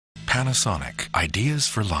Panasonic, ideas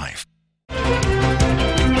for life.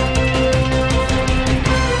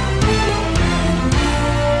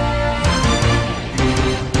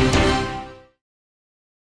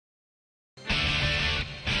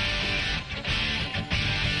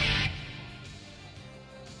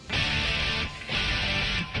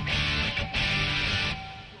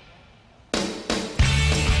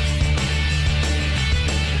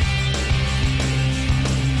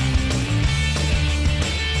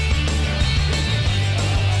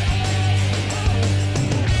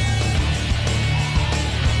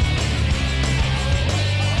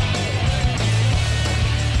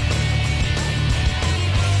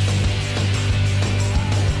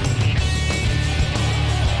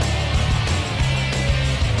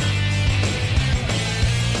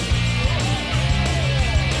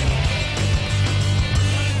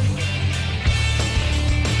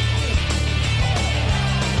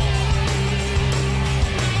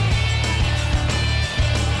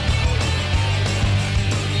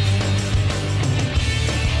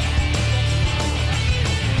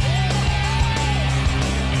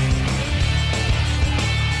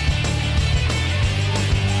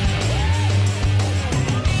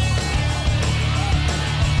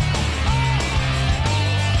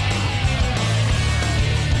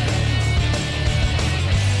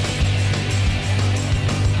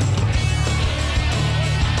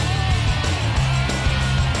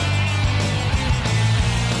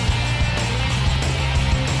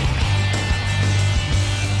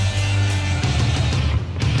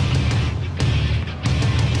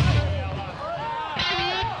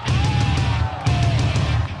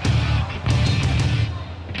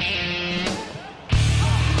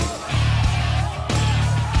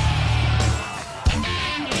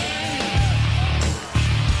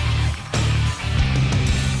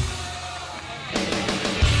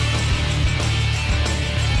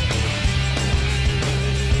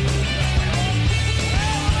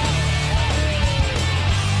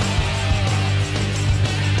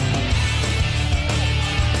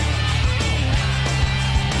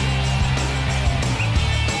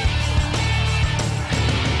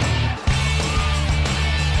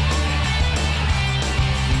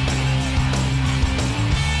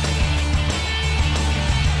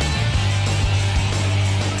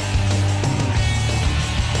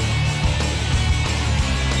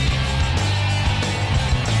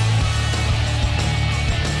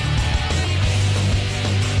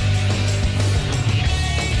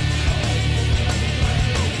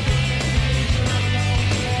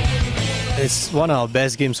 It's one of our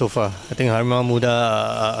best games so far. I think Harimau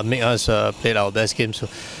Muda make us play our best game.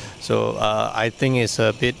 So I think it's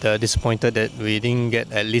a bit disappointed that we didn't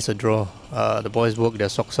get at least a draw. The boys worked their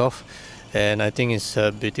socks off, and I think it's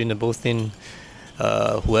between the both teams.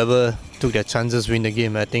 Whoever took their chances win the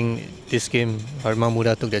game. I think this game Harimau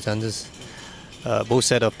Muda took their chances. Both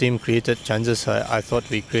set of team created chances. I thought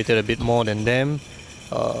we created a bit more than them.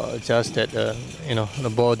 Just that the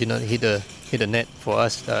ball did not hit the net for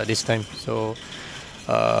us this time. So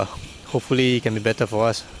hopefully it can be better for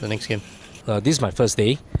us the next game. This is my first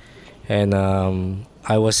day, and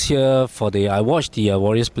I was here I watched the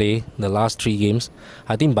Warriors play the last 3 games.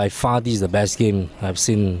 I think by far this is the best game I've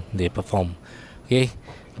seen they perform. Okay,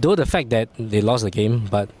 though the fact that they lost the game,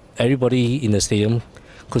 but everybody in the stadium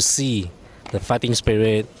could see the fighting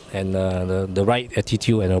spirit and the right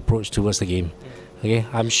attitude and approach towards the game. Okay,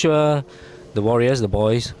 I'm sure the Warriors, the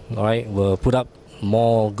boys, all right, will put up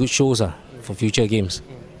more good shows for future games.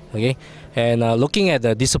 Okay, and looking at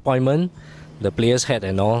the disappointment the players had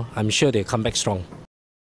and all, I'm sure they'll come back strong.